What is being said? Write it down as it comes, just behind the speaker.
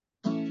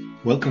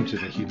Welcome to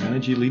the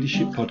Humanity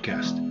Leadership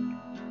Podcast.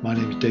 My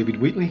name is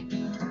David Wheatley.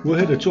 We're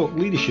here to talk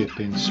leadership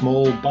in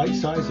small,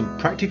 bite-sized and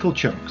practical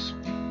chunks.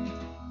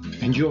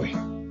 Enjoy.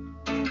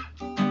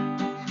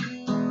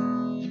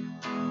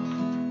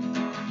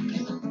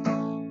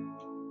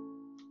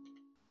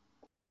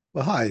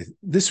 Well, hi.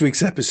 This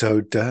week's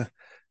episode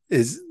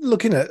is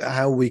looking at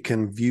how we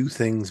can view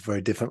things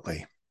very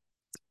differently.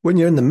 When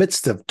you're in the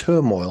midst of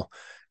turmoil,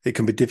 it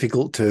can be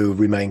difficult to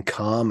remain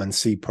calm and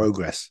see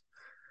progress.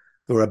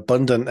 There were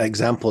abundant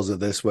examples of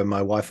this when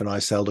my wife and I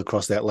sailed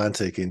across the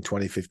Atlantic in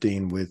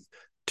 2015 with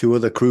two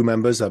other crew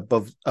members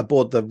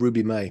aboard the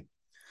Ruby May.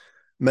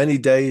 Many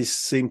days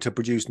seemed to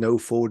produce no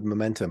forward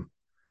momentum.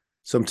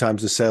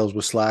 Sometimes the sails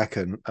were slack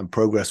and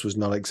progress was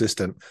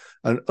non-existent.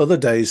 And other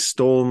days,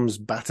 storms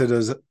battered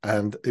us,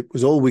 and it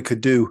was all we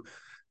could do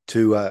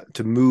to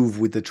move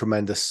with the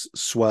tremendous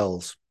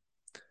swells.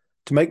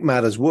 To make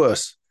matters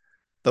worse,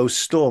 those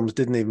storms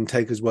didn't even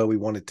take us where we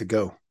wanted to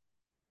go.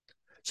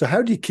 So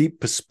how do you keep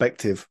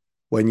perspective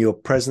when your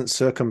present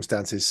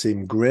circumstances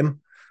seem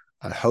grim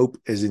and hope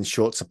is in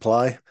short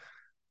supply,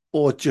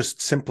 or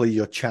just simply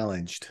you're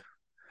challenged?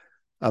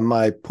 And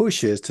my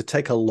push is to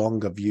take a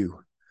longer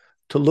view,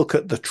 to look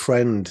at the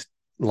trend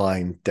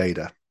line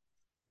data.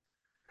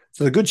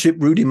 So the good ship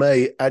Ruby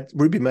May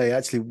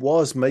actually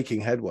was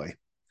making headway.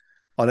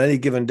 On any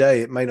given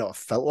day, it may not have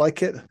felt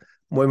like it.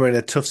 When we're in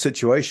a tough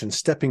situation,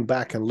 stepping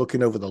back and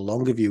looking over the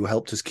longer view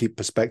helped us keep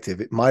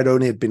perspective. It might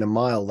only have been a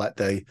mile that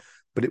day,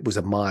 but it was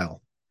a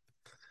mile.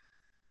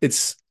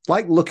 It's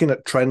like looking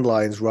at trend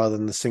lines rather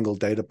than the single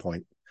data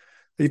point.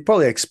 You've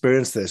probably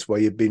experienced this where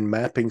you've been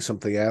mapping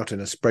something out in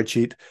a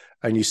spreadsheet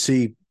and you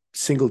see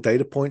single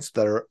data points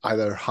that are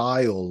either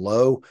high or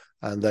low,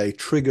 and they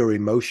trigger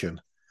emotion,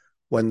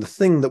 when the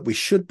thing that we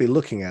should be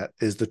looking at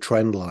is the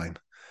trend line,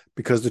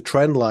 because the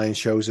trend line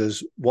shows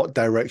us what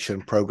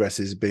direction progress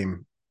is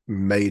being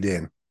made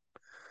in.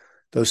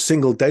 Those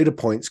single data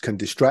points can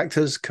distract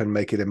us, can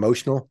make it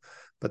emotional,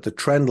 but the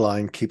trend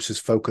line keeps us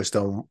focused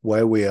on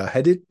where we are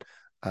headed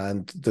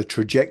and the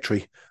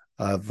trajectory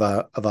of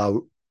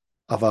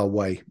our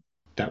way.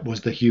 That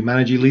was the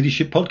Humanity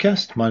Leadership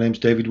Podcast. My name's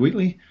David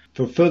Wheatley.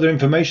 For further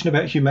information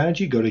about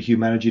Humanity, go to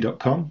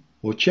humanity.com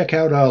or check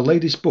out our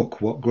latest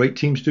book, What Great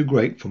Teams Do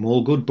Great, from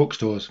all good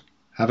bookstores.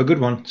 Have a good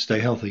one. Stay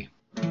healthy.